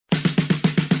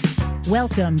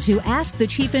Welcome to Ask the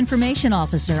Chief Information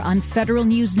Officer on Federal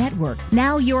News Network.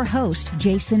 Now your host,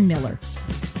 Jason Miller.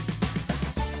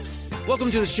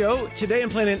 Welcome to the show. Today I'm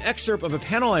playing an excerpt of a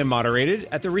panel I moderated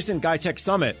at the recent GuyTech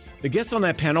Summit. The guests on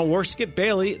that panel were Skip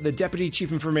Bailey, the Deputy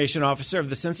Chief Information Officer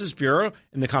of the Census Bureau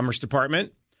in the Commerce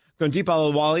Department, Gundeep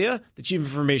Ahluwalia, the Chief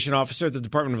Information Officer at the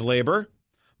Department of Labor,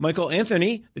 Michael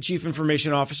Anthony, the Chief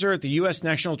Information Officer at the U.S.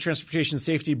 National Transportation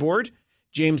Safety Board,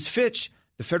 James Fitch,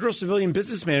 the Federal Civilian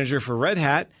Business Manager for Red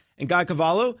Hat, and Guy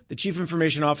Cavallo, the Chief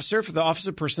Information Officer for the Office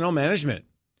of Personnel Management.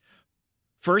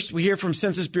 First, we hear from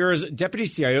Census Bureau's Deputy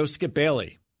CIO, Skip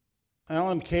Bailey.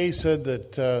 Alan Kay said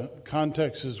that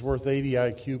context is worth 80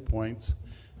 IQ points.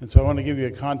 And so I want to give you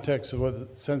a context of what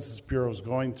the Census Bureau is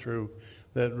going through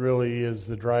that really is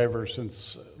the driver,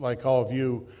 since, like all of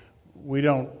you, we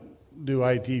don't do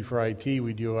IT for IT.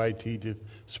 We do IT to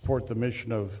support the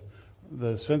mission of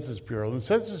the Census Bureau. The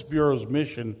Census Bureau's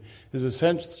mission is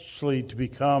essentially to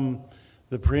become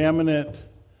the preeminent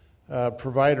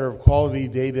provider of quality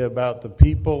data about the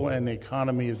people and the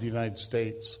economy of the United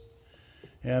States.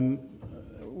 And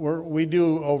we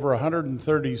do over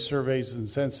 130 surveys and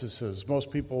censuses.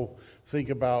 Most people think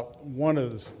about one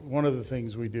of the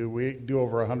things we do. We do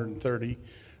over 130.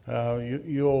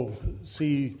 You'll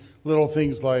see little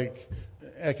things like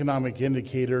economic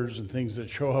indicators and things that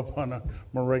show up on a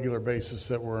more regular basis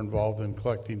that we're involved in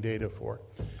collecting data for.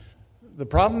 The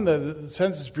problem that the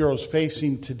Census Bureau is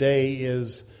facing today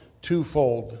is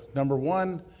twofold. Number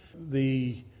one,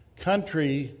 the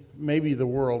country, maybe the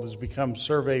world, has become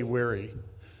survey weary.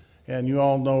 And you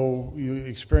all know, you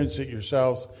experience it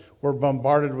yourselves. We're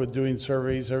bombarded with doing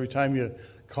surveys. Every time you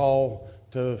call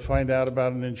to find out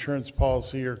about an insurance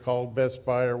policy or call Best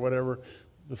Buy or whatever,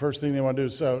 the first thing they want to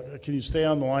do is, can you stay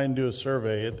on the line and do a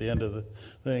survey at the end of the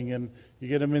thing? And you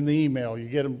get them in the email. You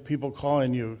get them, people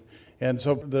calling you. And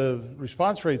so the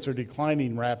response rates are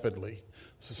declining rapidly.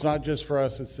 So it's not just for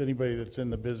us, it's anybody that's in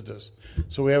the business.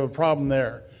 So we have a problem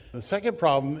there. The second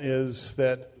problem is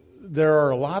that there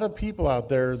are a lot of people out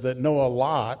there that know a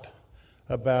lot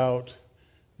about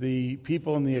the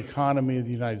people in the economy of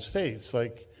the United States.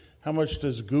 Like, how much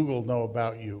does Google know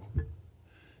about you?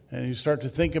 And you start to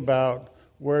think about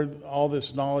where all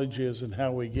this knowledge is and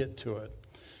how we get to it.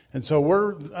 And so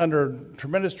we're under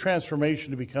tremendous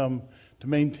transformation to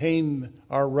maintain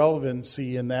our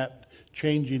relevancy in that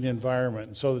changing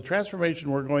environment. So the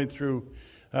transformation we're going through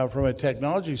from a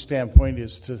technology standpoint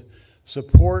is to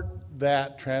support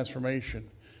that transformation.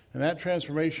 And that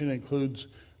transformation includes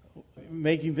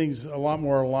making things a lot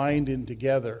more aligned and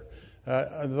together.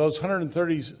 Those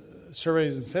 130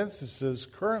 surveys and censuses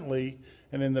currently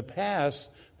and in the past,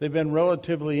 they've been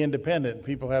relatively independent.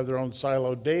 People have their own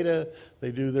siloed data.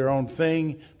 They do their own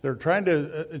thing. They're trying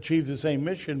to achieve the same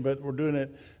mission, but we're doing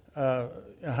it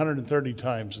 130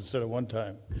 times instead of one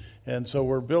time. And so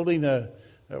we're building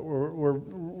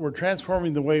we're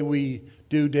transforming the way we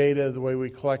do data, the way we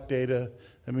collect data.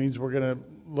 That means we're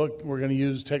going to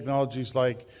use technologies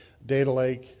like data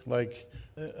lake, like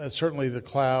certainly the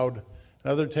cloud,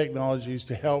 and other technologies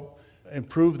to help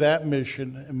improve that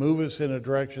mission and move us in a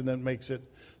direction that makes it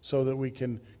so that we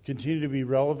can continue to be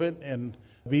relevant and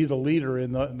be the leader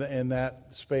in that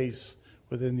space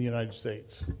within the United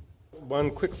States.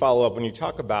 One quick follow-up, when you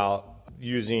talk about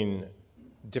using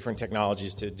different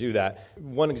technologies to do that,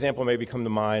 one example maybe come to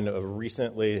mind of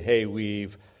recently, hey,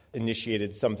 we've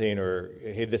initiated something, or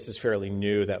hey, this is fairly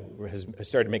new that has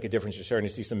started to make a difference. You're starting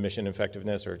to see some mission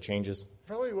effectiveness or changes?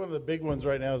 Probably one of the big ones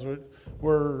right now is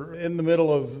we're in the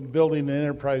middle of building an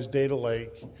enterprise data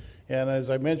lake. And as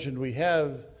I mentioned, we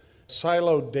have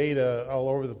siloed data all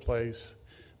over the place.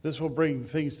 This will bring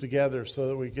things together so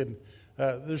that we can,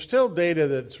 there's still data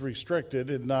that's restricted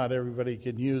and not everybody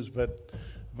can use, but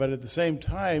at the same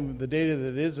time, the data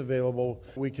that is available,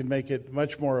 we can make it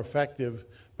much more effective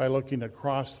by looking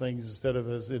across things instead of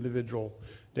as individual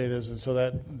data. And so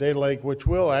that data lake, which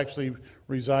will actually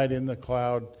reside in the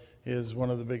cloud, is one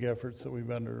of the big efforts that we've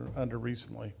been under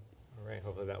recently. All right,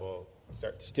 hopefully that will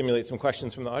start to stimulate some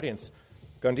questions from the audience.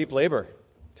 Gundeep, labor,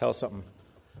 tell us something.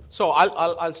 So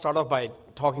I'll start off by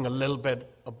talking a little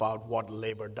bit about what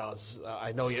labor does.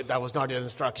 I know that was not your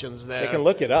instructions there. They can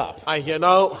look it up.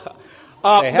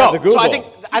 They have the Google. So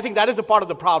I think that is a part of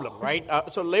the problem, right?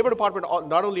 So Labor Department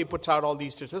not only puts out all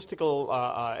these statistical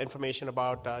information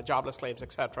about jobless claims,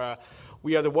 et cetera.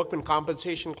 We are the workman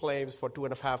compensation claims for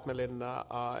 2.5 million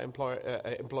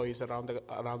employees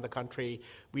around the country.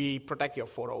 We protect your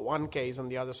 401ks on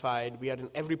the other side. We are in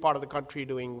every part of the country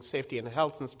doing safety and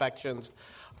health inspections.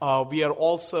 We are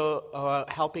also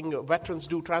helping veterans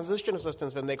do transition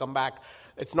assistance when they come back.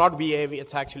 It's not VA,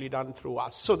 it's actually done through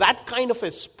us. So that kind of a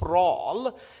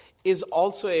sprawl is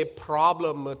also a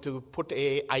problem to put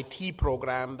a IT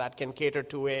program that can cater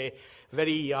to a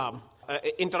very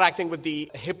interacting with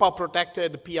the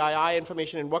HIPAA-protected PII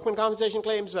information in workman compensation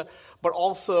claims, but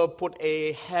also put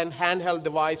a handheld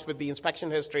device with the inspection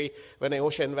history when an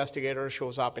OSHA investigator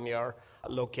shows up in your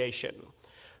location.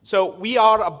 So we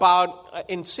are about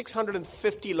in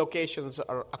 650 locations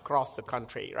across the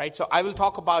country, right? So I will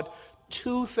talk about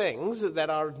two things that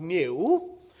are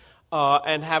new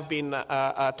and have been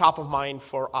top of mind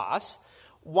for us.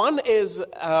 One is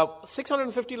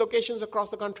 650 locations across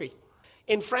the country.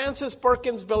 In Francis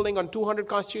Perkins building on 200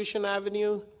 Constitution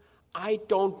Avenue, I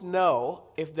don't know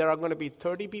if there are going to be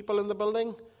 30 people in the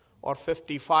building or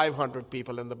 5,500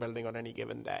 people in the building on any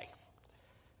given day.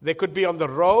 They could be on the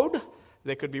road,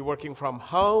 they could be working from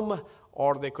home,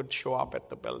 or they could show up at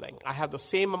the building. I have the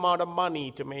same amount of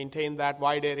money to maintain that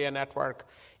wide area network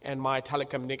and my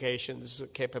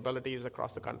telecommunications capabilities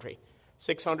across the country.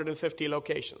 650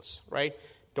 locations, right?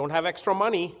 Don't have extra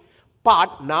money.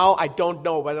 But now I don't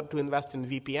know whether to invest in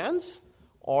VPNs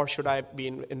or should I be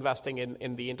investing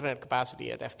in the internet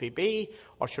capacity at FPB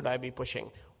or should I be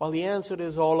pushing? Well, the answer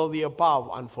is all of the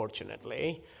above,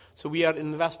 unfortunately. So we are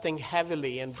investing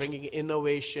heavily and bringing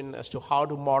innovation as to how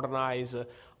to modernize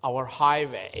our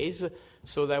highways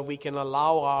so that we can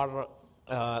allow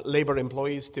our labor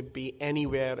employees to be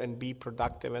anywhere and be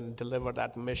productive and deliver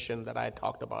that mission that I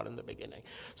talked about in the beginning.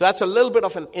 So that's a little bit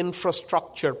of an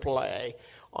infrastructure play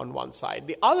on one side.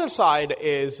 The other side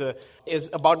is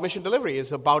about mission delivery,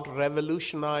 is about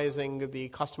revolutionizing the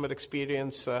customer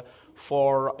experience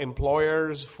for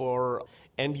employers, for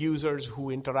end users who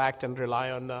interact and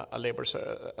rely on labor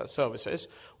services,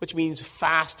 which means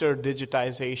faster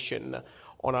digitization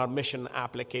on our mission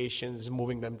applications,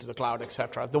 moving them to the cloud,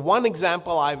 etc. The one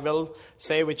example I will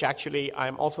say, which actually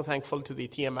I'm also thankful to the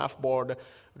TMF board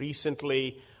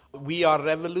recently, we are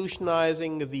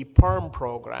revolutionizing the PERM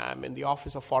program in the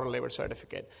Office of Foreign Labor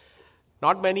Certificate.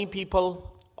 Not many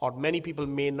people, or many people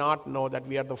may not know that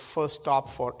we are the first stop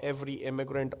for every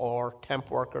immigrant or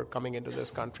temp worker coming into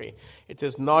this country. It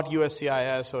is not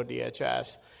USCIS or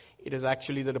DHS. It is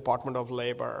actually the Department of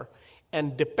Labor.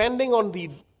 And depending on the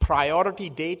priority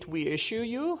date we issue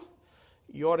you,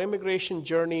 your immigration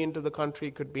journey into the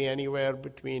country could be anywhere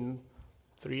between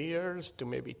 3 years to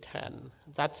maybe 10.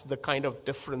 That's the kind of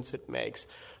difference it makes.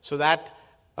 So that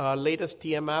latest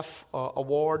TMF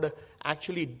award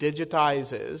actually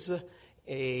digitizes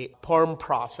a PERM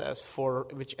process for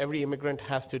which every immigrant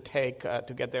has to take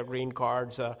to get their green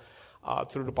cards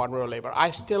through Department of Labor. I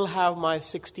still have my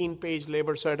 16-page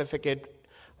labor certificate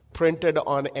printed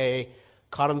on a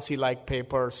currency-like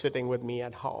paper sitting with me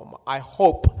at home. I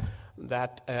hope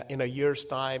that in a year's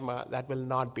time that will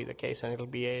not be the case and it'll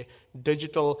be a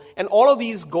digital, and all of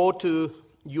these go to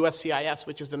USCIS,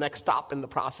 which is the next stop in the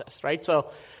process, right? So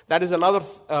that is another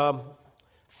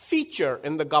feature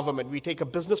in the government. We take a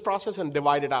business process and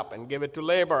divide it up and give it to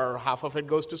labor. Half of it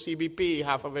goes to CBP,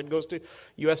 half of it goes to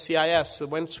USCIS. So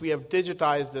once we have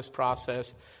digitized this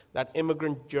process, that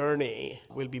immigrant journey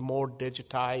will be more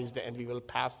digitized and we will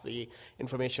pass the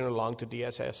information along to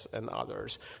DSS and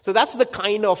others. So that's the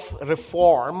kind of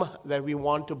reform that we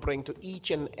want to bring to each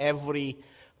and every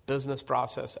business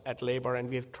process at labor, and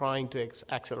we're trying to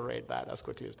accelerate that as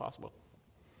quickly as possible.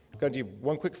 Gunji,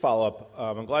 one quick follow-up.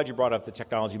 I'm glad you brought up the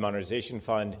Technology Modernization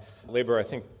Fund. Labor, I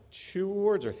think 2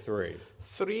 awards or 3?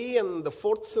 3, and the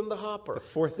 4th's in the hopper. The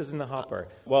 4th is in the hopper.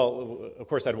 Well, of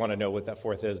course, I'd want to know what that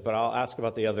 4th is, but I'll ask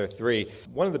about the other 3.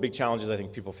 One of the big challenges I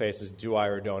think people face is, do I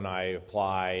or don't I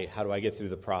apply? How do I get through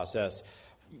the process?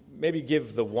 Maybe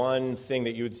give the one thing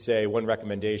that you would say, one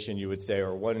recommendation you would say,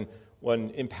 or one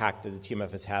impact that the TMF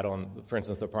has had on, for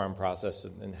instance, the PERM process,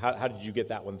 and how did you get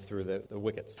that one through the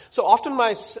wickets? So often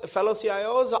my fellow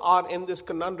CIOs are in this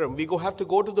conundrum. We have to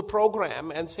go to the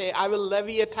program and say, I will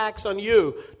levy a tax on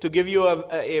you to give you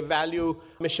a value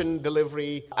mission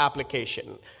delivery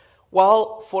application.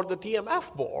 Well, for the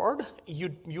TMF board,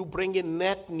 you bring in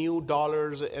net new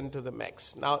dollars into the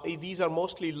mix. Now, these are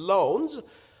mostly loans,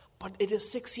 but it is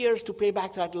 6 years to pay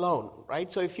back that loan,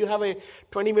 right? So if you have a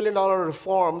 $20 million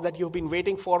reform that you've been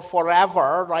waiting for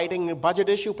forever, writing budget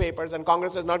issue papers, and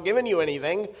Congress has not given you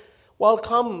anything, well,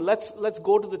 come, let's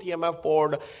go to the TMF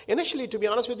board. Initially, to be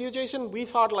honest with you, Jason, we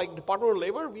thought like Department of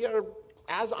Labor, we are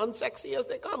as unsexy as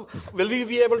they come. Will we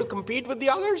be able to compete with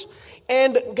the others?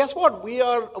 And guess what? We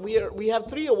have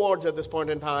 3 awards at this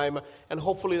point in time, and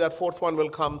hopefully that 4th one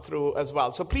will come through as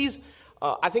well. So please,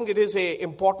 I think it is an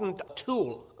important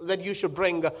tool that you should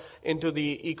bring into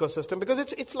the ecosystem because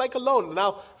it's like a loan.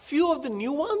 Now, few of the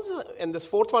new ones, and this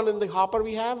 4th one in the hopper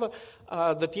we have,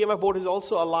 the TMF board is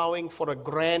also allowing for a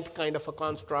grant kind of a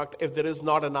construct if there is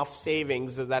not enough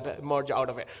savings that emerge out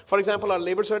of it. For example, our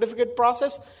labor certificate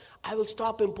process, I will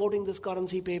stop importing this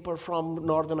currency paper from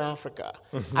Northern Africa.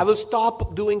 I will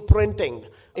stop doing printing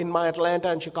in my Atlanta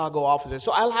and Chicago offices.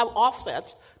 So I'll have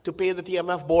offsets to pay the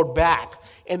TMF board back.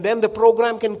 And then the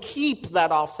program can keep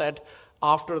that offset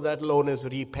after that loan is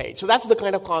repaid. So that's the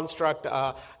kind of construct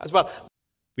as well.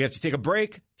 We have to take a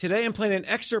break. Today I'm playing an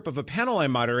excerpt of a panel I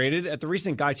moderated at the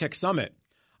recent GuyTech Summit.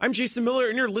 I'm Jason Miller,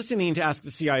 and you're listening to Ask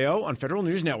the CIO on Federal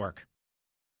News Network.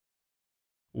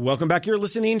 Welcome back. You're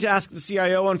listening to Ask the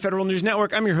CIO on Federal News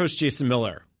Network. I'm your host, Jason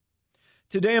Miller.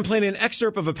 Today I'm playing an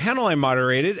excerpt of a panel I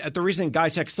moderated at the recent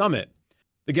GuyTech Summit.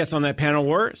 The guests on that panel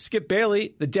were Skip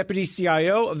Bailey, the Deputy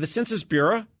CIO of the Census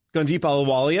Bureau, Gundeep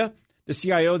Ahluwalia, the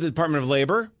CIO of the Department of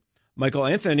Labor, Michael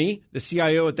Anthony, the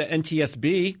CIO at the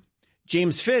NTSB,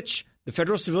 James Fitch, the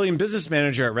Federal Civilian Business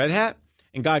Manager at Red Hat,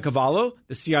 and Guy Cavallo,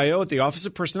 the CIO at the Office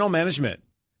of Personnel Management.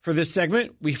 For this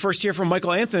segment, we first hear from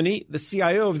Michael Anthony, the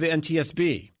CIO of the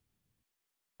NTSB.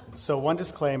 So one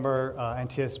disclaimer,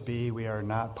 NTSB, we are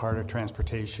not part of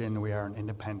transportation. We are an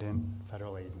independent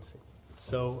federal agency.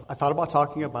 So I thought about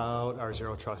talking about our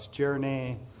zero trust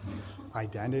journey,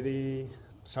 identity,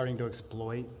 starting to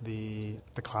exploit the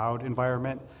cloud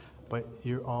environment. But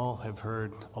you all have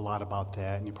heard a lot about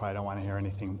that, and you probably don't want to hear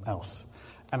anything else.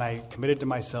 And I committed to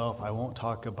myself I won't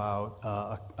talk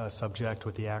about a subject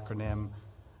with the acronym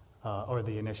or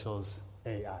the initials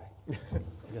AI. I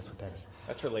guess what that is.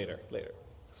 That's for later.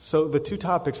 So the two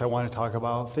topics I want to talk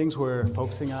about, things we're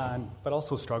focusing on, but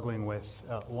also struggling with.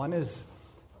 One is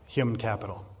human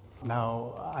capital.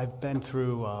 Now, I've been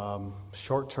through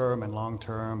short-term and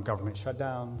long-term government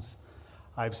shutdowns.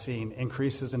 I've seen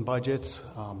increases in budgets.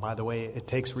 By the way, it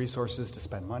takes resources to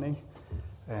spend money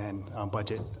and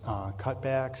budget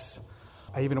cutbacks.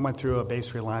 I even went through a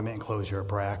base realignment and closure at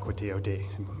BRAC with DOD,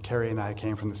 and Carrie and I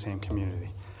came from the same community.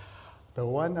 The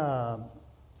one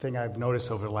thing I've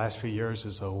noticed over the last few years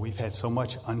is we've had so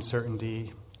much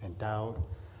uncertainty and doubt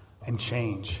and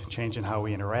change in how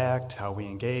we interact, how we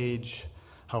engage,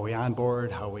 how we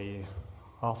onboard, how we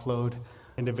offload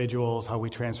individuals, how we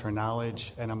transfer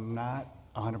knowledge, and I'm not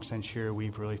 100% sure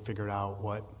we've really figured out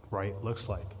what right looks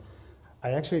like.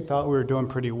 I actually thought we were doing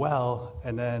pretty well,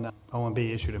 and then OMB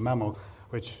issued a memo,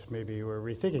 which maybe we're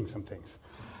rethinking some things.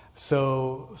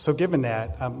 So given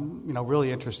that, I'm really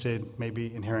interested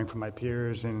maybe in hearing from my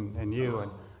peers and you,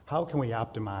 and how can we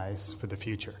optimize for the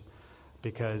future?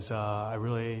 Because I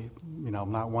really,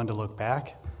 I'm not one to look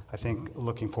back. I think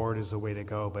looking forward is the way to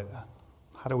go, but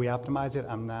how do we optimize it?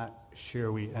 I'm not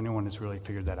sure anyone has really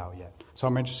figured that out yet. So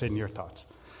I'm interested in your thoughts.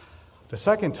 The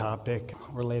second topic,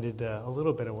 related to a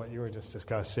little bit of what you were just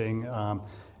discussing,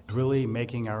 really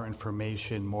making our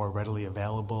information more readily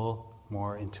available,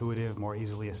 more intuitive, more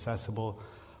easily accessible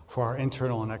for our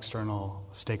internal and external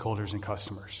stakeholders and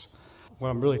customers. What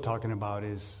I'm really talking about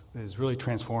is really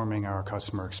transforming our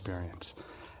customer experience.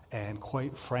 And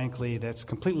quite frankly, that's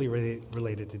completely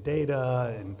related to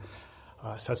data and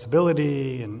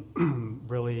accessibility and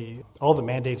really all the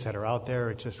mandates that are out there.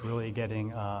 It's just really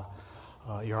getting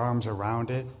your arms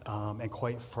around it. And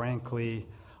quite frankly,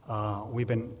 we've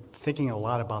been thinking a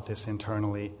lot about this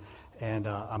internally, and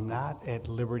I'm not at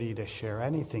liberty to share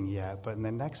anything yet, but in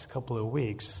the next couple of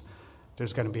weeks,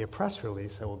 there's going to be a press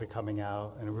release that will be coming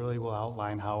out, and it really will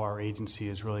outline how our agency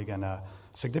is really going to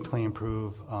significantly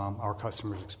improve our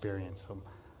customers' experience. So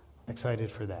I'm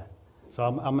excited for that. So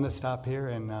I'm going to stop here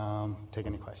and take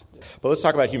any questions. But let's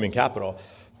talk about human capital.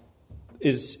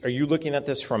 Are you looking at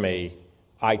this from a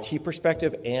IT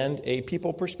perspective and a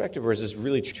people perspective, or is this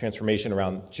really transformation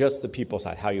around just the people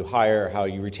side, how you hire, how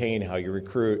you retain, how you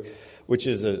recruit, which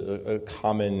is a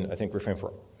common, I think, refrain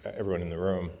for everyone in the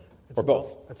room, or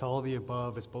both? It's all of the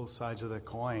above. It's both sides of the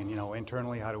coin.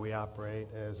 Internally, how do we operate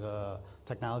as a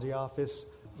technology office,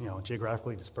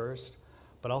 geographically dispersed,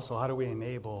 but also how do we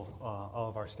enable all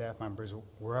of our staff members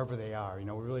wherever they are? We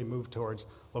really move towards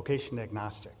location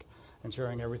agnostic,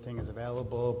 ensuring everything is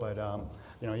available, but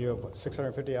you have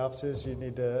 650 offices you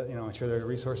need to ensure there are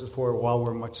resources for while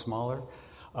we're much smaller.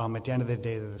 At the end of the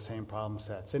day, they're the same problem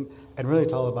sets. And really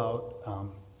it's all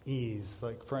about ease.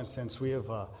 Like, for instance, we have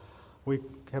a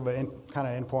kind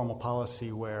of informal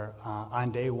policy where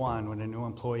on day one, when a new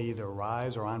employee either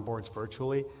arrives or onboards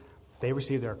virtually, they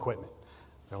receive their equipment,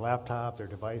 their laptop, their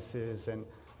devices, and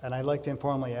I'd like to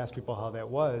informally ask people how that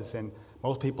was, and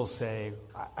most people say,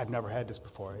 I've never had this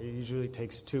before. It usually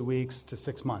takes 2 weeks to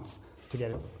 6 months to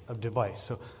get a device.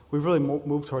 So we've really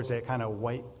moved towards that kind of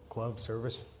white glove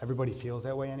service. Everybody feels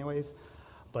that way anyways.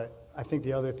 But I think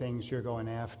the other things you're going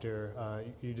after,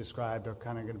 you described, are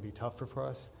kind of going to be tougher for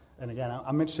us And again,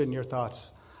 I'm interested in your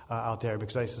thoughts out there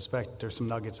because I suspect there's some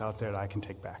nuggets out there that I can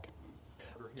take back.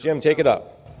 Jim, take it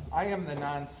up. I am the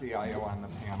non-CIO on the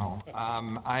panel.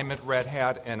 I'm at Red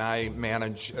Hat, and I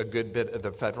manage a good bit of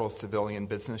the Federal Civilian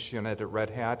Business Unit at Red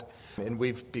Hat. And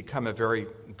we've become a very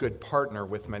good partner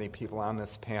with many people on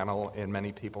this panel and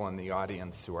many people in the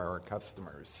audience who are our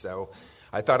customers. So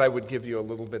I thought I would give you a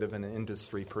little bit of an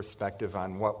industry perspective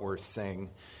on what we're seeing.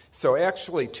 So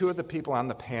actually, two of the people on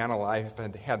the panel I've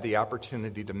had the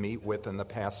opportunity to meet with in the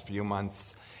past few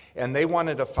months, and they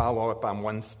wanted to follow up on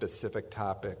one specific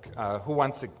topic. Who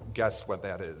wants to guess what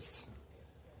that is?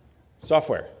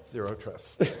 Software. Zero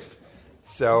trust.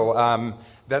 So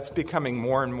that's becoming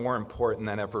more and more important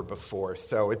than ever before.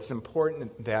 So it's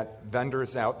important that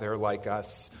vendors out there like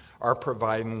us are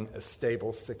providing a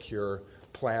stable, secure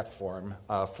platform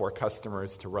for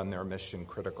customers to run their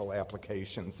mission-critical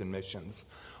applications and missions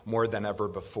more than ever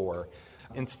before.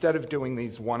 Instead of doing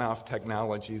these one-off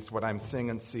technologies, what I'm seeing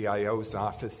in CIO's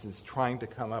office is trying to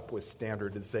come up with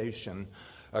standardization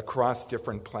across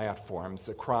different platforms,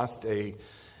 across a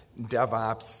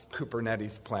DevOps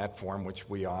Kubernetes platform, which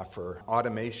we offer,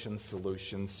 automation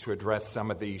solutions to address some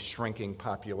of the shrinking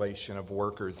population of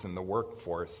workers in the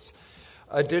workforce.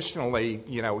 Additionally,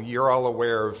 you're all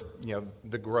aware of,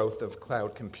 the growth of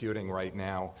cloud computing right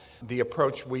now. The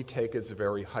approach we take is a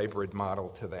very hybrid model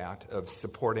to that, of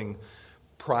supporting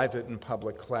private and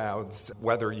public clouds,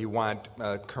 whether you want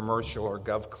commercial or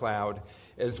gov cloud,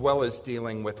 as well as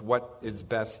dealing with what is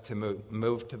best to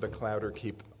move to the cloud or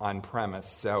keep on-premise.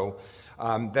 So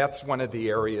that's one of the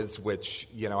areas which,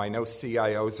 I know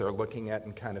CIOs are looking at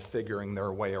and kind of figuring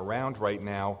their way around right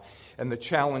now. And the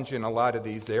challenge in a lot of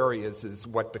these areas is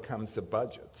what becomes the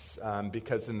budgets,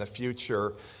 because in the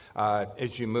future,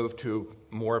 as you move to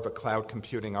more of a cloud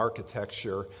computing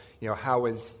architecture,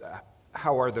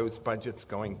 how are those budgets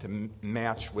going to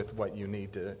match with what you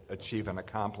need to achieve and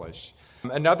accomplish?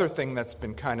 Another thing that's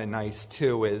been kind of nice,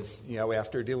 too, is,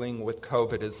 after dealing with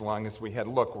COVID as long as we had,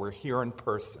 we're here in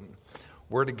person.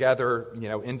 We're together,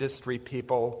 industry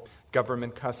people,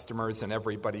 government customers, and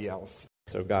everybody else.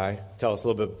 So, Guy, tell us a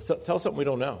little bit. Tell us something we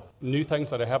don't know. New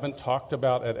things that I haven't talked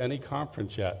about at any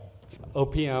conference yet.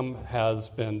 OPM has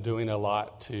been doing a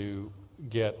lot to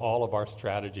get all of our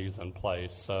strategies in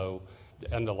place. So,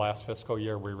 in the last fiscal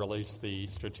year, we released the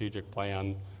strategic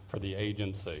plan for the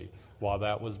agency. While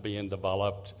that was being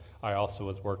developed, I also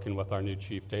was working with our new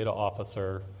chief data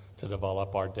officer to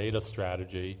develop our data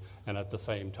strategy, and at the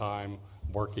same time,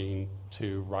 working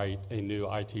to write a new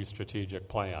IT strategic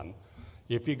plan.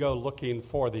 If you go looking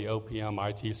for the OPM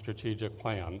IT strategic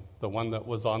plan, the one that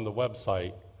was on the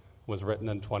website was written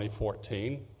in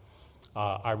 2014.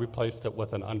 I replaced it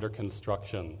with an under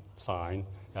construction sign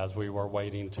as we were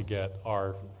waiting to get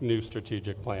our new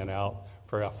strategic plan out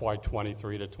for FY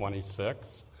 23 to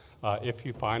 26. If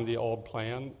you find the old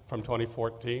plan from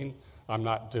 2014, I'm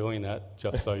not doing it,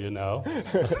 just so you know.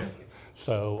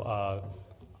 So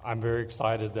I'm very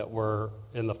excited that we're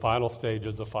in the final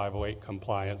stages of 508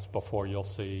 compliance before you'll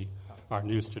see our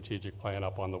new strategic plan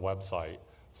up on the website.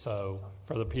 So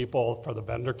for the people, for the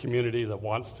vendor community that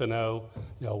wants to know,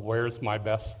 where's my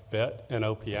best fit in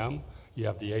OPM, you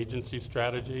have the agency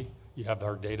strategy, you have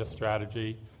our data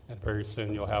strategy, and very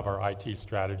soon you'll have our IT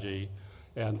strategy.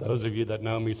 And those of you that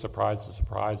know me, surprise to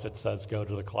surprise, it says go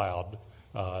to the cloud.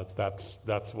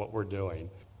 That's what we're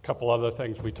doing. A couple other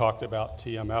things we talked about,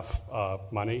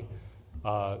 TMF money.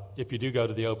 If you do go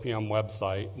to the OPM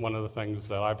website, one of the things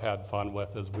that I've had fun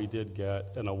with is we did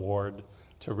get an award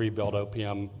to rebuild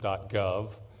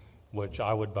OPM.gov, which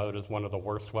I would vote as one of the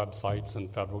worst websites in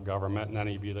federal government. And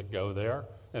any of you that go there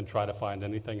and try to find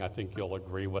anything, I think you'll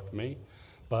agree with me.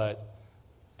 But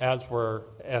guess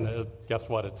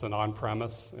what? It's an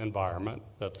on-premise environment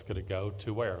that's going to go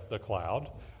to where? The cloud.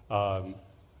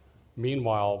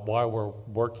 Meanwhile, while we're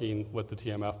working with the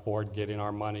TMF board, getting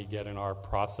our money, getting our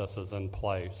processes in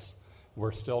place,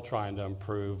 we're still trying to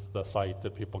improve the site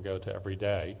that people go to every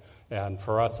day. And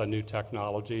for us, a new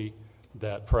technology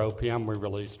that for OPM we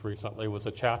released recently was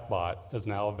a chatbot, is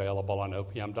now available on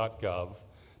opm.gov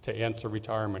to answer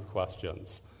retirement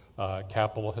questions.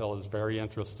 Capitol Hill is very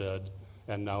interested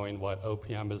in knowing what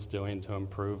OPM is doing to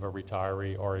improve a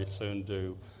retiree or a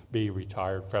soon-to-be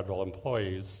retired federal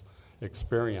employee's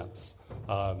experience.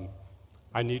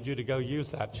 I need you to go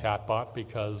use that chatbot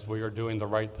because we are doing the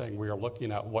right thing. We are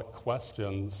looking at what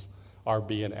questions are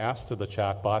being asked to the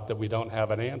chatbot that we don't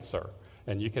have an answer,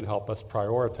 and you can help us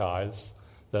prioritize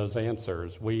those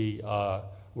answers. We are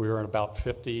at about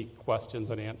 50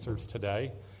 questions and answers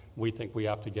today. We think we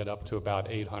have to get up to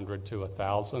about 800 to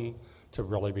 1,000 to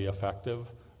really be effective.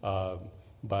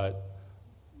 But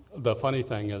the funny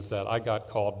thing is that I got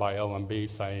called by OMB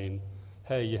saying,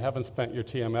 hey, you haven't spent your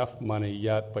TMF money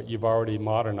yet, but you've already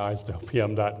modernized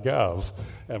OPM.gov.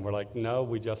 And we're like, no,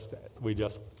 we just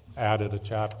added a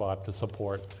chatbot to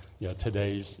support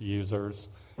today's users.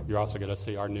 You're also going to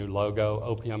see our new logo.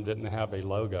 OPM didn't have a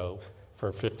logo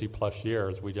for 50 plus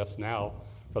years. We just now,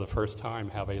 for the first time,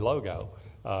 have a logo.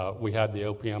 We had the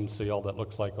OPM seal that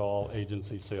looks like all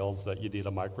agency seals that you need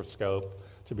a microscope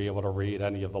to be able to read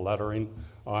any of the lettering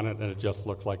on it, and it just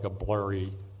looks like a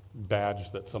blurry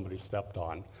badge that somebody stepped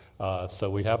on. So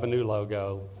we have a new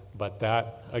logo, but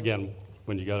that, again,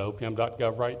 when you go to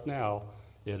opm.gov right now,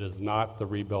 it is not the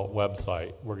rebuilt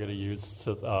website. We're going to use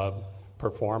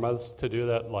Performas to do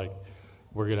that. Like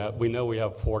we know we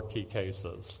have 4 key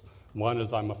cases. One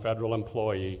is I'm a federal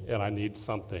employee and I need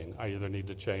something. I either need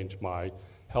to change my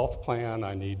health plan,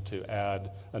 I need to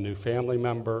add a new family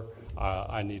member,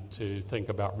 I need to think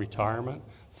about retirement.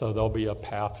 So there'll be a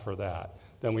path for that.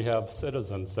 Then we have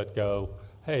citizens that go,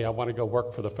 hey, I want to go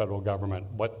work for the federal government.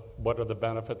 What are the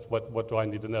benefits? What do I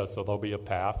need to know? So there'll be a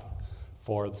path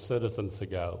for the citizens to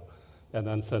go. And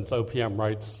then since OPM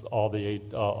writes all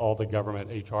the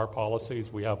government HR policies,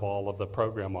 we have all of the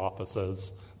program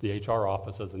offices, the HR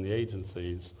offices and the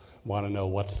agencies want to know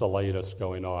what's the latest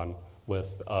going on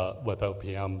with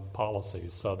OPM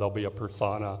policies. So there'll be a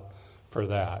persona for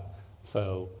that.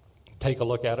 So take a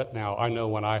look at it now. I know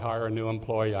when I hire a new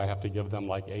employee, I have to give them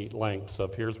like 8 links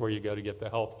of here's where you go to get the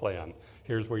health plan.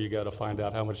 Here's where you go to find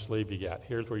out how much leave you get.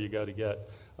 Here's where you go to get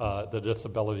the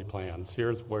disability plans.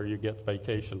 Here's where you get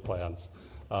vacation plans.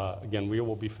 Again, we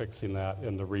will be fixing that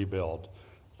in the rebuild.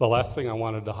 The last thing I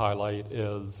wanted to highlight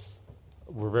is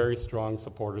we're very strong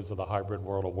supporters of the hybrid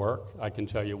world of work. I can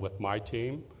tell you with my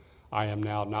team, I am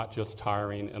now not just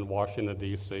hiring in Washington,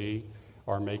 D.C.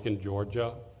 or Macon,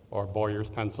 Georgia, or Boyers,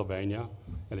 Pennsylvania.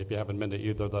 And if you haven't been to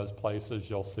either of those places,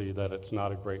 you'll see that it's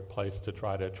not a great place to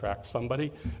try to attract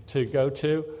somebody to go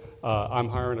to. I'm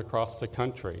hiring across the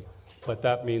country. But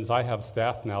that means I have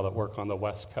staff now that work on the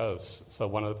West Coast. So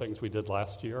one of the things we did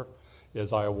last year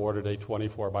is I awarded a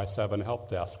 24/7 help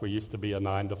desk. We used to be a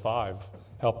 9-to-5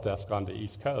 help desk on the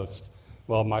East Coast.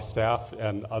 Well, my staff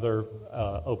and other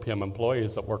OPM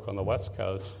employees that work on the West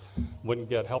Coast wouldn't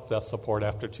get help desk support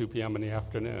after 2 p.m. in the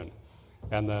afternoon.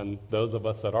 And then those of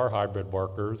us that are hybrid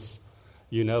workers,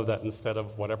 you know that instead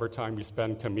of whatever time you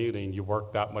spend commuting, you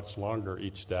work that much longer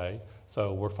each day.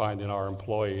 So we're finding our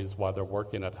employees, while they're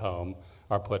working at home,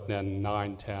 are putting in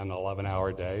 9, 10,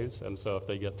 11-hour days. And so if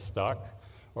they get stuck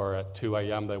or at 2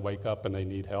 a.m. they wake up and they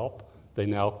need help, they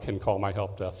now can call my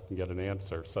help desk and get an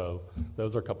answer. So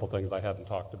those are a couple things I hadn't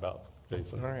talked about,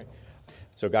 Jason. All right.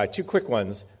 So, Guy, 2 quick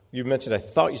ones. You mentioned, I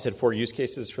thought you said 4 use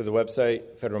cases for the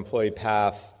website, federal employee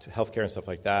path, to healthcare and stuff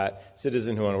like that,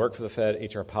 citizen who want to work for the Fed,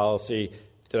 HR policy.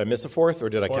 Did I miss a 4th, or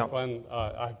did I count? 4th one,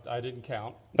 I didn't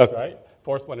count. That's right.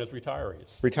 4th one is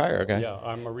retirees. Retire, okay. Yeah,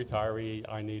 I'm a retiree.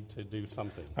 I need to do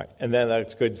something. All right. And then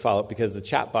that's good follow-up, because the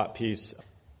chatbot piece,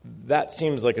 that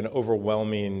seems like an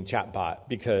overwhelming chatbot,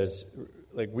 because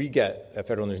like we get at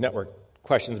Federal News Network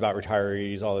questions about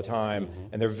retirees all the time,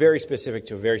 and they're very specific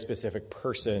to a very specific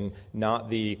person, not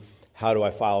the how do I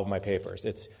file my papers.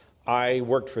 It's I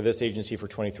worked for this agency for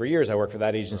 23 years. I worked for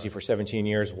that agency for 17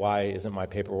 years. Why isn't my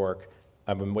paperwork?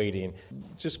 I've been waiting.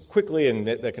 Just quickly, and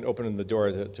that can open the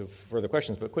door to further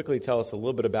questions, but quickly tell us a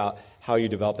little bit about how you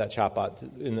developed that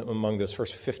chatbot among those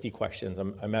first 50 questions.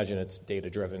 I imagine it's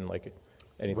data-driven like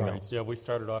anything else. Yeah, we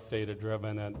started off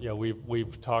data-driven, and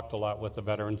we've talked a lot with the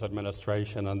Veterans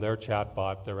Administration, and their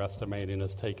chatbot, they're estimating,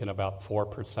 has taken about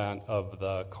 4% of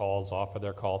the calls off of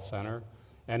their call center.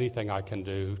 Anything I can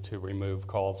do to remove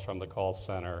calls from the call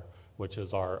center, which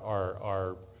is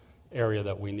our area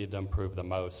that we need to improve the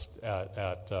most at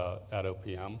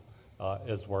OPM,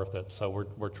 is worth it. So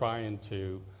we're trying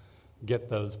to get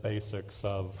those basics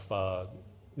of, I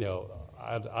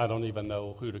don't even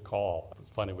know who to call. It's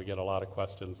funny, we get a lot of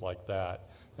questions like that.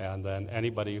 And then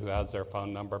anybody who has their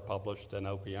phone number published in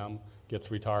OPM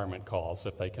gets retirement calls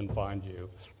if they can find you.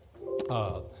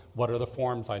 What are the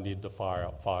forms I need to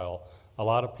file? A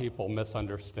lot of people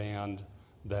misunderstand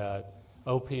that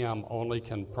OPM only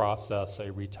can process a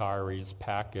retiree's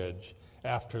package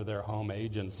after their home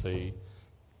agency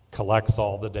collects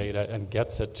all the data and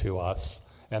gets it to us,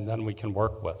 and then we can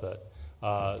work with it.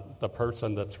 The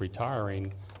person that's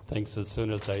retiring thinks as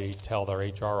soon as they tell their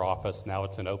HR office, now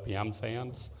it's in OPM's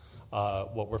hands.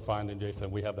 What we're finding,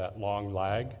 Jason, we have that long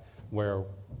lag where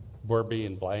we're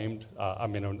being blamed.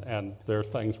 And there's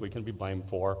things we can be blamed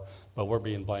for, but we're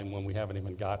being blamed when we haven't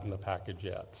even gotten the package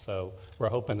yet. So we're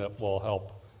hoping it will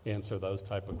help answer those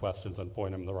type of questions and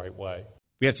point them the right way.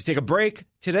 We have to take a break.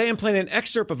 Today I'm playing an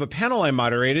excerpt of a panel I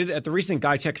moderated at the recent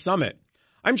GuyTech Summit.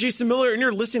 I'm Jason Miller, and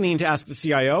you're listening to Ask the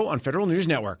CIO on Federal News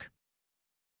Network.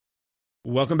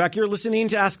 Welcome back. You're listening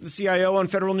to Ask the CIO on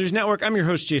Federal News Network. I'm your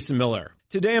host, Jason Miller.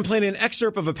 Today I'm playing an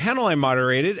excerpt of a panel I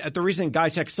moderated at the recent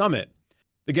GuyTech Summit.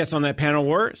 The guests on that panel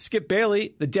were Skip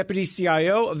Bailey, the Deputy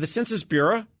CIO of the Census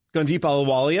Bureau, Gundeep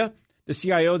Ahluwalia, the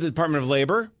CIO of the Department of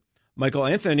Labor, Michael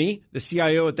Anthony, the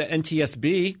CIO at the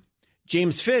NTSB,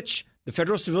 James Fitch, the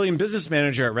Federal Civilian Business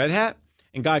Manager at Red Hat,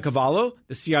 and Guy Cavallo,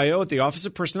 the CIO at the Office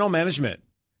of Personnel Management.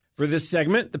 For this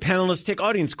segment, the panelists take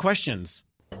audience questions.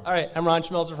 All right, I'm Ron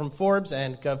Schmelzer from Forbes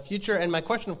and GovFuture, and my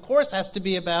question, of course, has to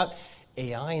be about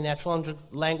AI, natural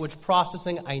language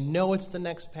processing. I know it's the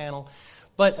next panel,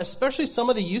 but especially some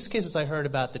of the use cases I heard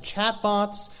about, the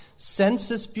chatbots,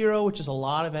 Census Bureau, which is a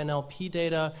lot of NLP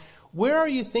data. Where are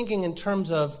you thinking in terms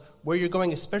of where you're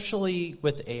going, especially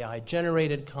with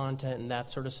AI-generated content and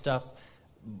that sort of stuff?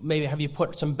 Maybe have you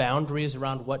put some boundaries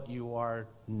around what you are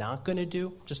not going to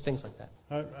do? Just things like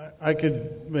that. I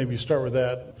could maybe start with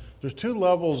that. There's two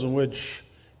levels in which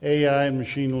AI and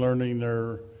machine learning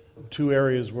are two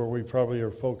areas where we probably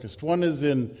are focused. One is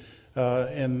in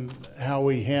how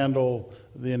we handle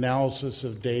the analysis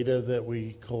of data that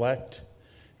we collect,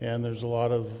 and there's a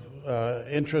lot of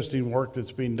interesting work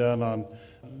that's being done on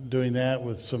doing that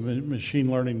with some machine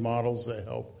learning models that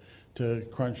help to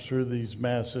crunch through these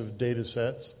massive data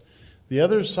sets. The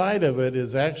other side of it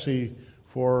is actually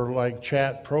for like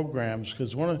chat programs,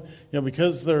 because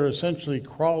because they're essentially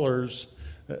crawlers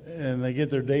and they get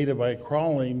their data by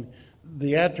crawling,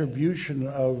 the attribution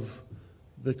of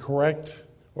the correct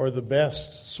or the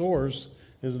best source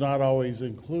is not always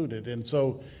included. And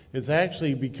so it's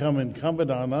actually become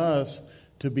incumbent on us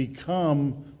to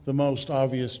become the most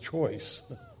obvious choice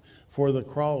for the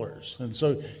crawlers. And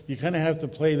so you kind of have to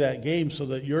play that game so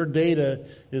that your data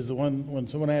is the one when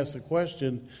someone asks the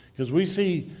question, because we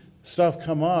see stuff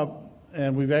come up,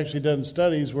 and we've actually done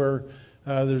studies where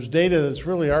there's data that's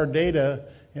really our data,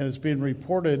 and it's being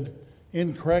reported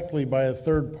incorrectly by a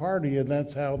third party, and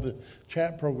that's how the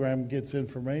chat program gets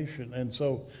information. And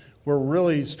so we're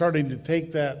really starting to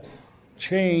take that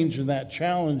change and that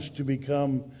challenge to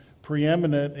become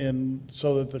preeminent, and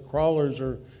so that the crawlers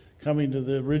are coming to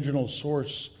the original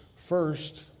source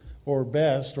first, or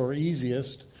best, or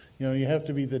easiest. You have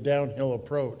to be the downhill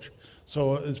approach.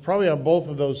 So it's probably on both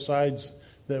of those sides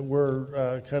that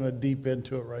we're kind of deep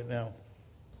into it right now.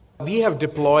 We have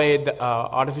deployed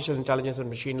artificial intelligence and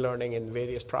machine learning in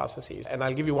various processes. And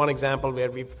I'll give you one example where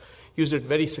we've used it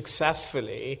very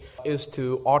successfully is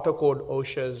to auto-code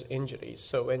OSHA's injuries.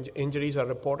 So when injuries are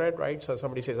reported, right? So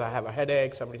somebody says, I have a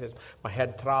headache, somebody says, my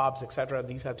head throbs, etc.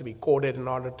 These have to be coded in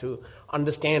order to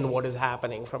understand what is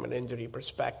happening from an injury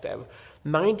perspective.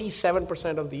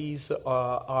 97% of these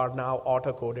are now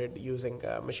auto-coded using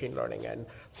machine learning, and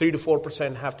 3 to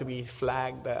 4% have to be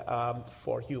flagged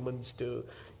for humans to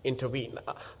intervene.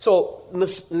 So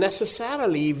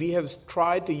necessarily, we have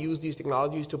tried to use these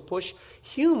technologies to push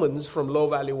humans from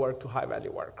low-value work to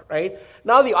high-value work, right?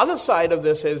 Now, the other side of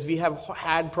this is we have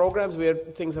had programs where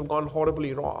things have gone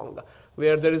horribly wrong,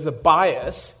 where there is a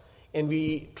bias, and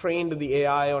we trained the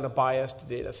AI on a biased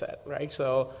data set, right?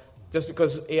 So just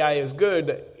because AI is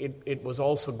good, it was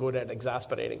also good at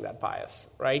exasperating that bias,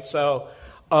 right? So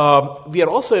we are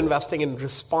also investing in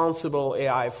responsible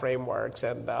AI frameworks,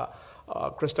 and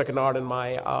Krista Kennard in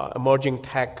my emerging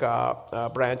tech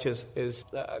branch is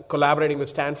collaborating with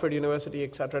Stanford University,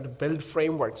 et cetera, to build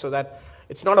frameworks so that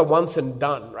it's not a once and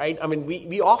done, right? I mean,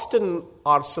 we often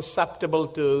are susceptible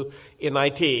to, in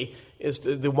IT, is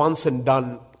the once and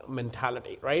done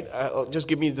mentality, right? Just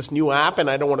give me this new app and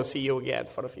I don't want to see you again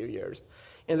for a few years.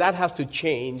 And that has to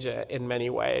change in many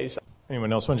ways.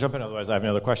 Anyone else want to jump in? Otherwise, I have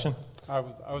another question. I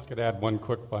was going to add one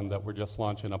quick one that we're just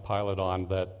launching a pilot on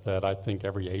that I think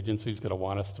every agency is going to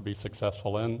want us to be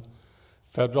successful in.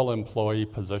 Federal employee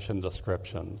position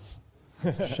descriptions.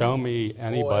 Show me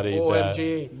anybody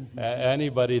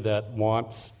that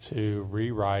wants to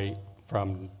rewrite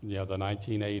from the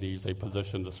 1980s a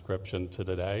position description to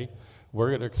today. We're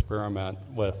going to experiment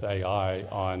with AI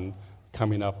on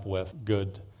coming up with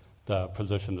good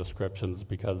position descriptions,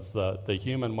 because the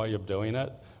human way of doing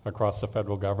it across the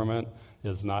federal government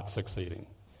is not succeeding.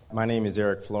 My name is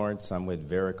Eric Florence. I'm with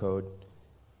Vericode.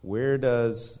 Where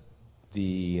does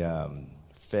the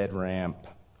FedRAMP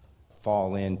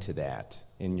fall into that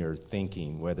in your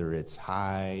thinking, whether it's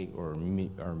high or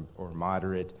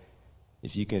moderate?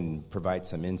 If you can provide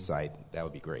some insight, that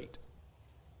would be great.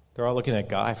 They're all looking at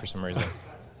Guy for some reason.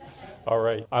 All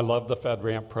right. I love the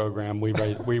FedRAMP program. We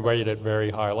rate it very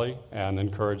highly and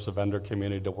encourage the vendor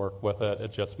community to work with it.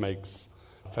 It just makes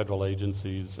federal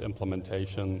agencies'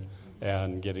 implementation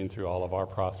and getting through all of our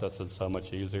processes so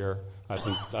much easier. I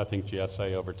think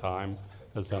GSA over time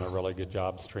has done a really good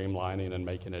job streamlining and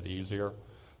making it easier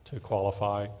to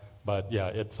qualify. But yeah,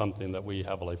 it's something that we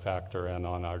heavily factor in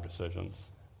on our decisions.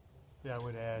 Yeah, I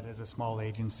would add, as a small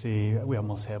agency, we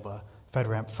almost have a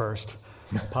FedRAMP first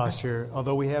posture,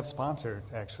 although we have sponsored,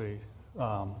 actually,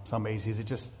 some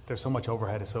agencies. There's so much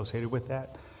overhead associated with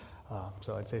that.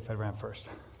 So I'd say FedRAMP first.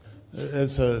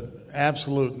 It's an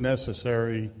absolute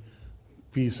necessary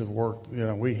piece of work. You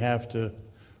know, we have to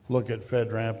look at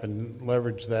FedRAMP and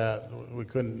leverage that. We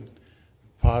couldn't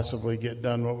possibly get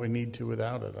done what we need to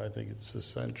without it. I think it's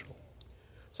essential.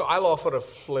 So I'll offer a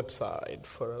flip side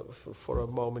for a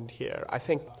moment here. I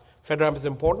think FedRAMP is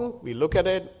important. We look at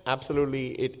it.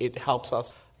 Absolutely, it helps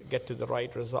us get to the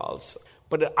right results.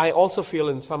 But I also feel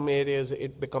in some areas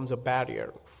it becomes a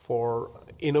barrier for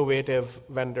innovative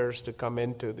vendors to come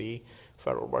into the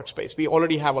federal workspace. We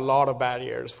already have a lot of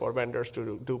barriers for vendors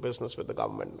to do business with the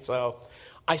government. So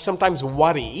I sometimes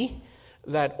worry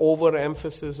that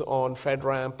overemphasis on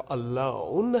FedRAMP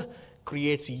alone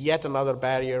creates yet another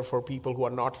barrier for people who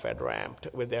are not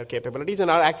FedRAMPed with their capabilities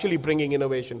and are actually bringing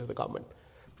innovation to the government.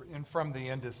 And from the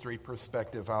industry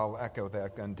perspective, I'll echo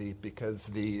that, Gundeep, because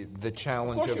the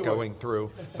challenge of going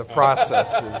through the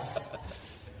process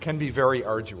can be very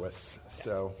arduous.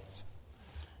 So,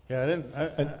 yeah,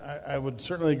 I would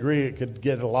certainly agree it could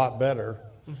get a lot better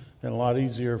and a lot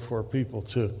easier for people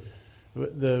to.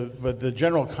 But the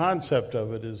general concept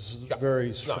of it is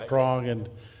very strong, and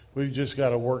we've just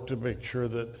got to work to make sure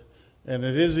that, and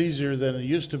it is easier than it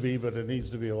used to be, but it needs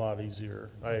to be a lot easier.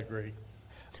 I agree.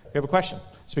 We have a question.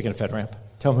 Speaking of FedRAMP,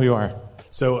 tell them who you are.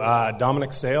 So,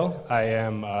 Dominic Sale. I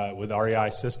am with REI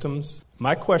Systems.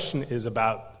 My question is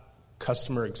about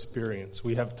customer experience.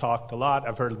 We have talked a lot.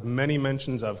 I've heard many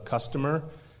mentions of customer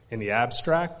in the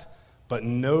abstract, but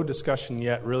no discussion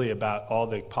yet really about all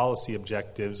the policy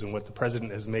objectives and what the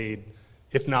president has made,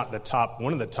 if not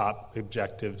one of the top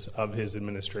objectives of his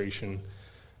administration.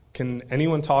 Can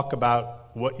anyone talk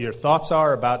about what your thoughts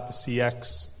are about the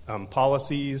CX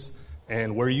policies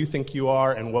and where you think you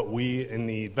are and what we in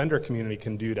the vendor community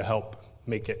can do to help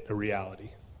make it a reality?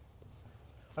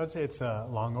 I would say it's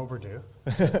long overdue.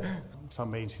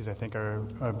 Some agencies, I think, are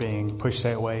being pushed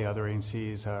that way. Other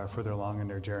agencies are further along in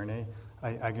their journey.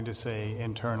 I can just say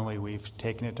internally we've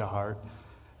taken it to heart,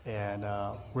 and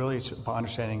really it's about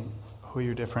understanding who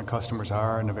your different customers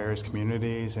are in the various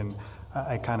communities. And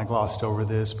I kind of glossed over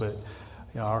this, but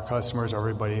our customers are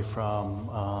everybody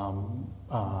from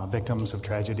victims of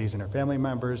tragedies and their family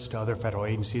members to other federal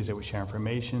agencies that we share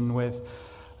information with,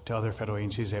 to other federal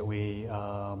agencies that we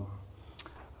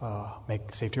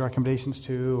make safety recommendations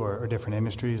to, or different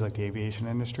industries like the aviation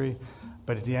industry.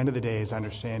 But at the end of the day, is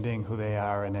understanding who they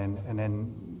are, and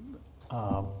then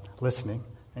listening,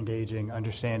 engaging,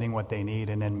 understanding what they need,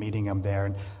 and then meeting them there.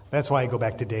 And that's why I go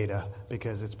back to data,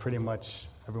 because it's pretty much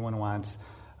everyone wants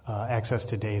access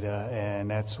to data, and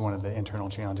that's one of the internal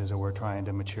challenges that we're trying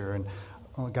to mature. And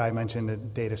Guy mentioned the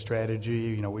data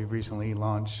strategy. We've recently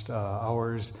launched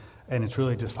ours, and it's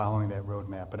really just following that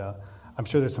roadmap. But I'm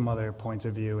sure there's some other points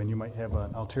of view, and you might have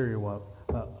an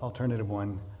alternative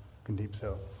one, Gundeep.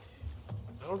 So.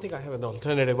 I don't think I have an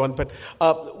alternative one, but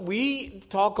we've been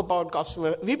talking about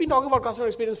customer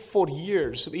experience for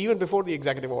years, even before the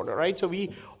executive order, right? So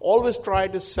we always try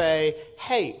to say,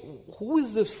 hey, who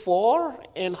is this for,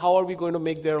 and how are we going to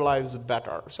make their lives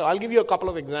better? So I'll give you a couple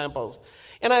of examples.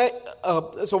 And I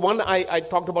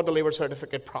talked about the labor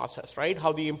certificate process, right?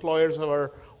 How the employers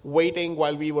were waiting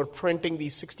while we were printing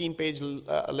these 16-page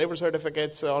labor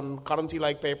certificates on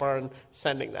currency-like paper and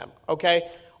sending them, okay?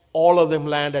 All of them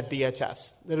land at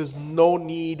DHS. There is no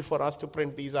need for us to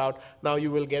print these out. Now you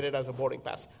will get it as a boarding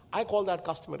pass. I call that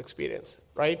customer experience,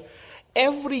 right?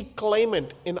 Every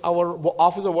claimant in our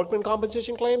Office of Workmen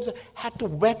Compensation Claims had to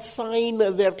wet sign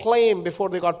their claim before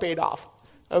they got paid off,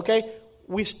 okay?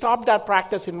 We stopped that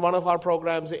practice in one of our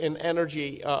programs in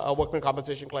energy workmen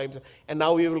compensation claims, and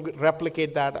now we will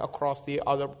replicate that across the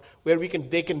other, where they can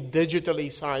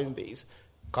digitally sign these.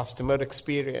 Customer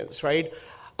experience, right?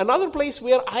 Another place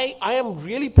where I am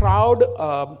really proud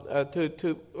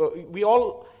we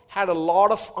all had a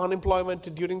lot of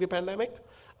unemployment during the pandemic.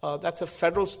 That's a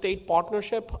federal-state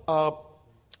partnership.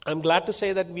 I'm glad to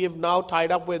say that we have now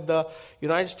tied up with the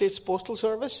United States Postal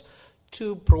Service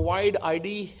to provide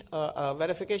ID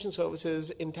verification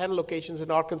services in 10 locations in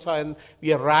Arkansas, and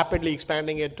we are rapidly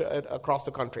expanding it across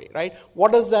the country, right?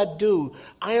 What does that do?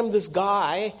 I am this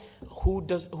guy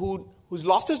who's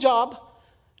lost his job,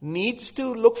 needs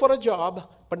to look for a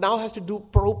job, but now has to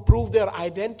prove their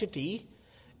identity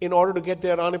in order to get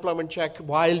their unemployment check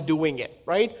while doing it,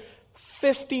 right?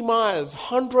 50 miles,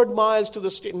 100 miles to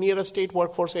the nearest state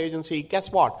workforce agency.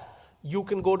 Guess what? You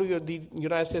can go to the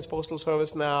United States Postal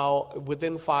Service now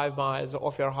within 5 miles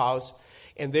of your house,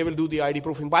 and they will do the ID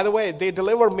proofing. By the way, they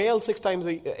deliver mail 6 times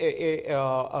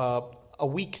a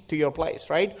week to your place,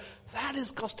 right? That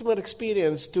is customer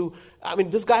experience.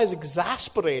 This guy is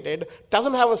exasperated,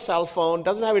 doesn't have a cell phone,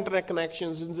 doesn't have internet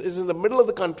connections, is in the middle of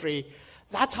the country.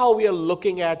 That's how we are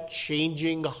looking at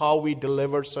changing how we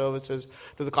deliver services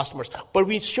to the customers. But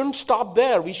we shouldn't stop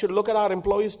there. We should look at our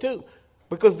employees too,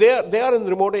 because they are in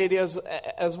remote areas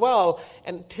as well.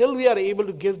 Until we are able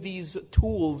to give these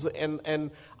tools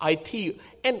and IT,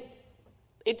 and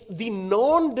the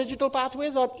non-digital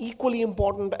pathways are equally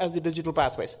important as the digital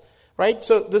pathways, right?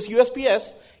 So this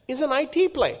USPS is an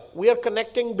IT play. We are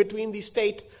connecting between the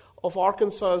state of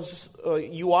Arkansas's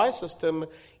UI system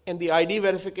and the ID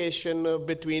verification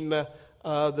between the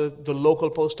local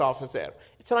post office there.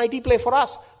 It's an IT play for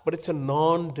us, but it's a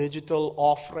non-digital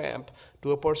off-ramp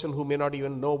to a person who may not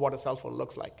even know what a cell phone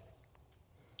looks like.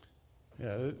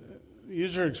 Yeah,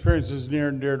 user experience is near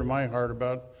and dear to my heart.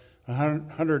 About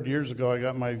 100 years ago, I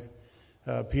got my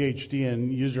PhD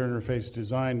in user interface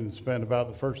design and spent about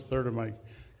the first third of my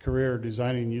career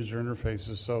designing user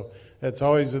interfaces. So that's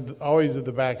always at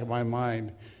the back of my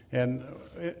mind. And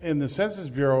in the Census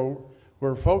Bureau,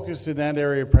 we're focused in that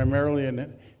area primarily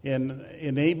in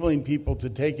enabling people to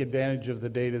take advantage of the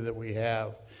data that we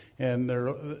have. And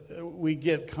we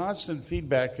get constant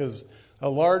feedback because a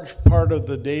large part of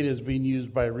the data is being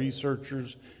used by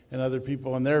researchers and other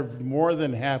people, and they're more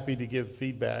than happy to give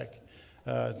feedback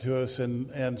to us.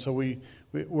 And so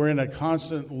we're in a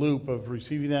constant loop of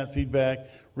receiving that feedback,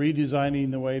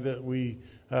 redesigning the way that we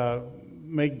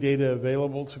make data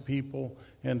available to people.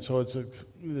 And so it's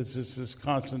this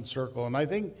constant circle. And I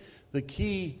think the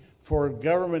key for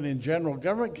government in general,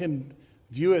 government can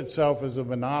view itself as a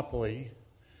monopoly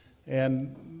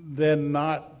and then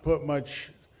not put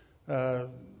much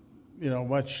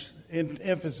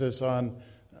emphasis on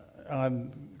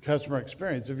customer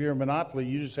experience. If you're a monopoly,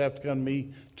 you just have to come to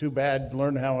me, too bad,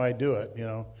 learn how I do it,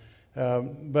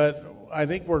 But I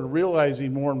think we're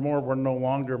realizing more and more we're no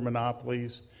longer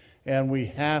monopolies, and we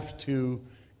have to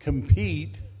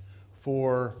compete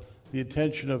for the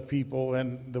attention of people,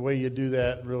 and the way you do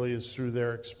that really is through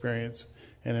their experience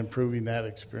and improving that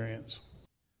experience.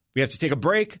 We have to take a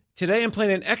break. Today I'm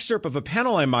playing an excerpt of a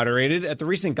panel I moderated at the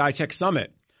recent GuyTech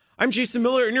Summit. I'm Jason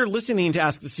Miller, and you're listening to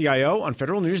Ask the CIO on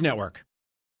Federal News Network.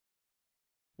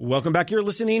 Welcome back. You're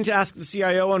listening to Ask the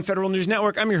CIO on Federal News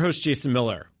Network. I'm your host, Jason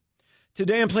Miller.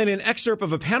 Today I'm playing an excerpt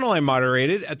of a panel I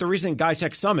moderated at the recent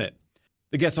GuyTech Summit.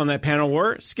 The guests on that panel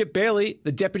were Skip Bailey,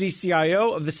 the Deputy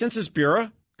CIO of the Census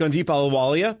Bureau, Gundeep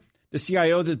Ahluwalia, the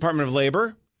CIO of the Department of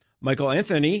Labor, Michael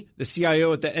Anthony, the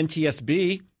CIO at the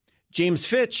NTSB, James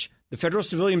Fitch, the Federal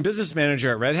Civilian Business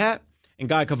Manager at Red Hat, and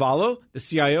Guy Cavallo, the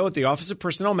CIO at the Office of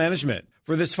Personnel Management.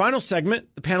 For this final segment,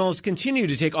 the panelists continue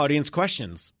to take audience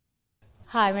questions.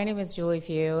 Hi, my name is Julie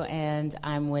Few, and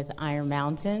I'm with Iron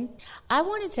Mountain. I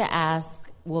wanted to ask,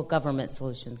 government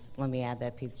solutions, let me add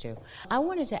that piece too. I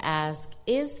wanted to ask,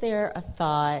 is there a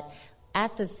thought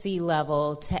at the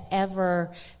C-level to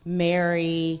ever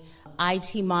marry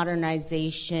IT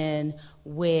modernization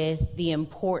with the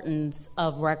importance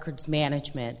of records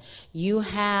management? You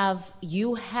have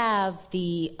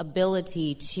the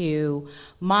ability to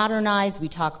modernize. We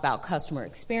talk about customer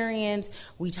experience.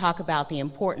 We talk about the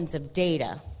importance of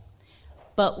data.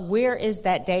 But where is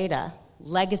that data?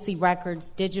 Legacy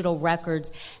records, digital records.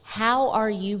 How are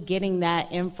you getting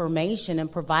that information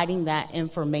and providing that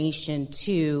information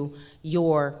to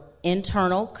your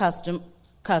internal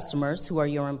customers, who are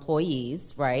your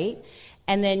employees, right?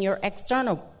 And then your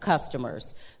external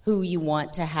customers, who you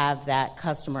want to have that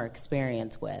customer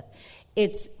experience with.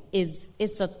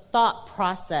 It's a thought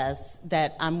process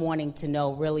that I'm wanting to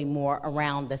know really more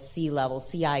around the C-level,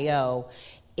 CIO,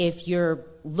 if you're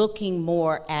looking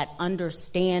more at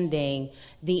understanding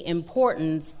the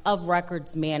importance of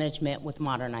records management with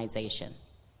modernization.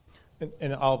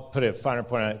 And I'll put a finer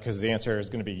point on it, because the answer is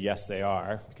going to be yes, they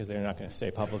are, because they're not going to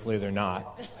say publicly they're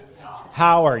not.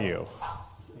 How are you?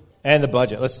 And the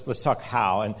budget. Let's talk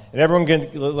how. And everyone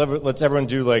let's everyone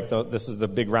do this is the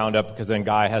big roundup, because then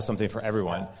Guy has something for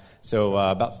everyone. So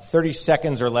about 30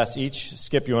 seconds or less each.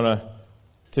 Skip, you want to,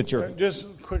 since you're just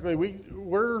quickly,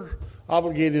 we're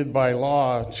obligated by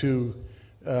law to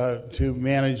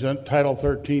manage Title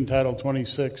 13, Title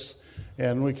 26,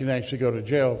 and we can actually go to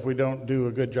jail if we don't do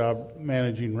a good job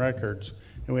managing records.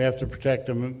 and we have to protect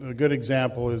them. A good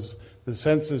example is the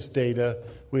census data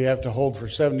we have to hold for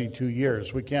 72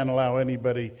 years. We can't allow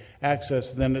anybody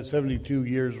access, and then at 72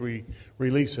 years we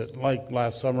release it. Like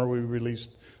last summer we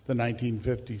released the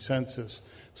 1950 census.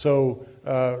 So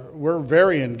we're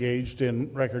very engaged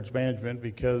in records management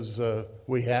because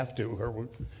we have to, or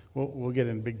we'll get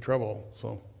in big trouble.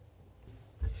 So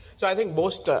I think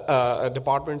most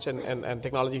departments and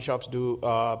technology shops do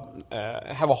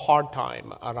have a hard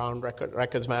time around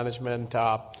records management,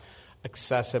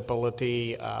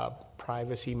 accessibility,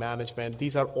 privacy management.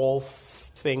 These are all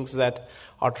things that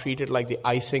are treated like the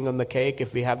icing on the cake.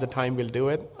 If we have the time, we'll do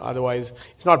it. Otherwise,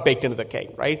 it's not baked into the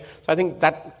cake, right? So I think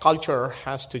that culture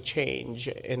has to change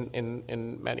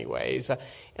in many ways.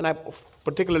 And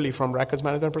particularly from records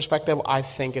management perspective, I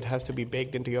think it has to be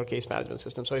baked into your case management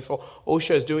system. So if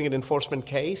OSHA is doing an enforcement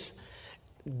case,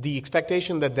 the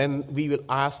expectation that then we will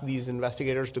ask these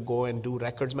investigators to go and do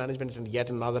records management in yet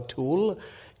another tool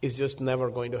is just never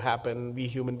going to happen. We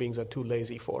human beings are too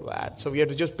lazy for that. So we have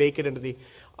to just bake it into the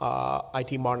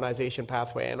IT modernization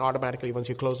pathway, and automatically once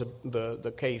you close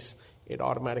the case, it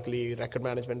automatically record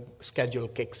management schedule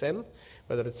kicks in,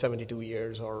 whether it's 72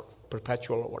 years or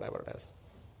perpetual or whatever it is.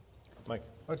 Mike?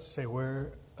 I would say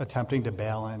we're attempting to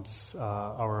balance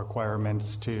our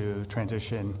requirements to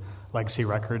transition legacy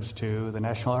records to the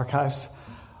National Archives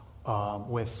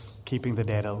with keeping the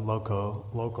data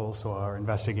local so our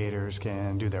investigators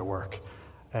can do their work,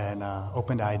 and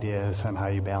open to ideas on how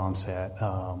you balance that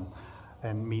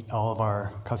and meet all of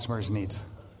our customers' needs.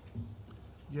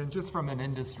 Yeah, and just from an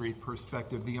industry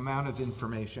perspective, the amount of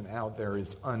information out there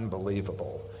is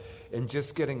unbelievable. And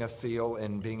just getting a feel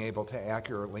and being able to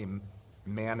accurately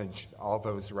manage all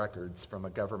those records from a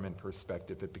government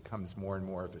perspective, it becomes more and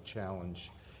more of a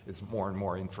challenge as more and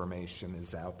more information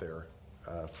is out there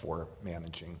for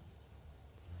managing.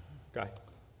 Guy?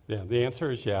 Yeah, the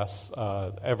answer is yes.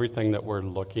 Everything that we're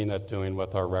looking at doing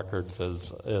with our records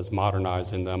is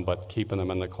modernizing them, but keeping them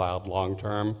in the cloud long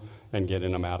term and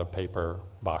getting them out of paper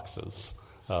boxes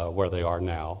where they are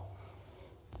now.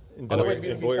 In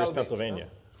Boyers, Pennsylvania.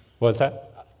 What's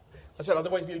that? I said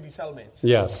otherwise we'll be cellmates.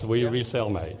 Yes, we will be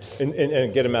cellmates.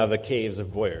 And get them out of the caves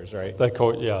of Boyers, right?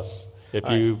 Yes.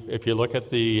 If you look at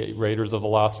the Raiders of the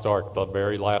Lost Ark, the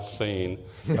very last scene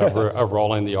of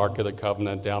rolling the Ark of the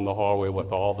Covenant down the hallway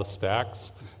with all the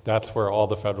stacks, that's where all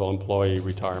the federal employee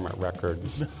retirement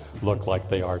records look like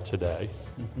they are today.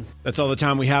 That's all the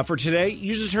time we have for today.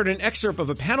 You just heard an excerpt of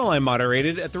a panel I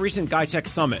moderated at the recent GuyTech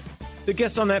Summit. The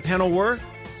guests on that panel were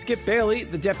Skip Bailey,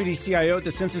 the Deputy CIO at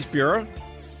the Census Bureau,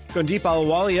 Gundeep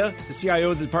Ahluwalia, the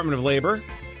CIO at the Department of Labor,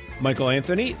 Michael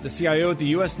Anthony, the CIO at the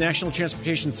U.S. National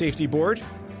Transportation Safety Board,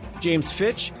 James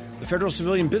Fitch, the Federal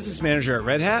Civilian Business Manager at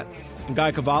Red Hat, and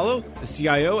Guy Cavallo, the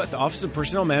CIO at the Office of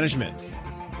Personnel Management.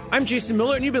 I'm Jason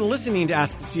Miller, and you've been listening to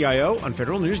Ask the CIO on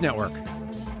Federal News Network.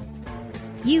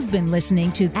 You've been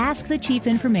listening to Ask the Chief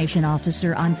Information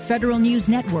Officer on Federal News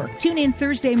Network. Tune in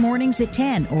Thursday mornings at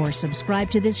 10 or subscribe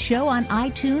to this show on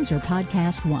iTunes or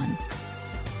Podcast One.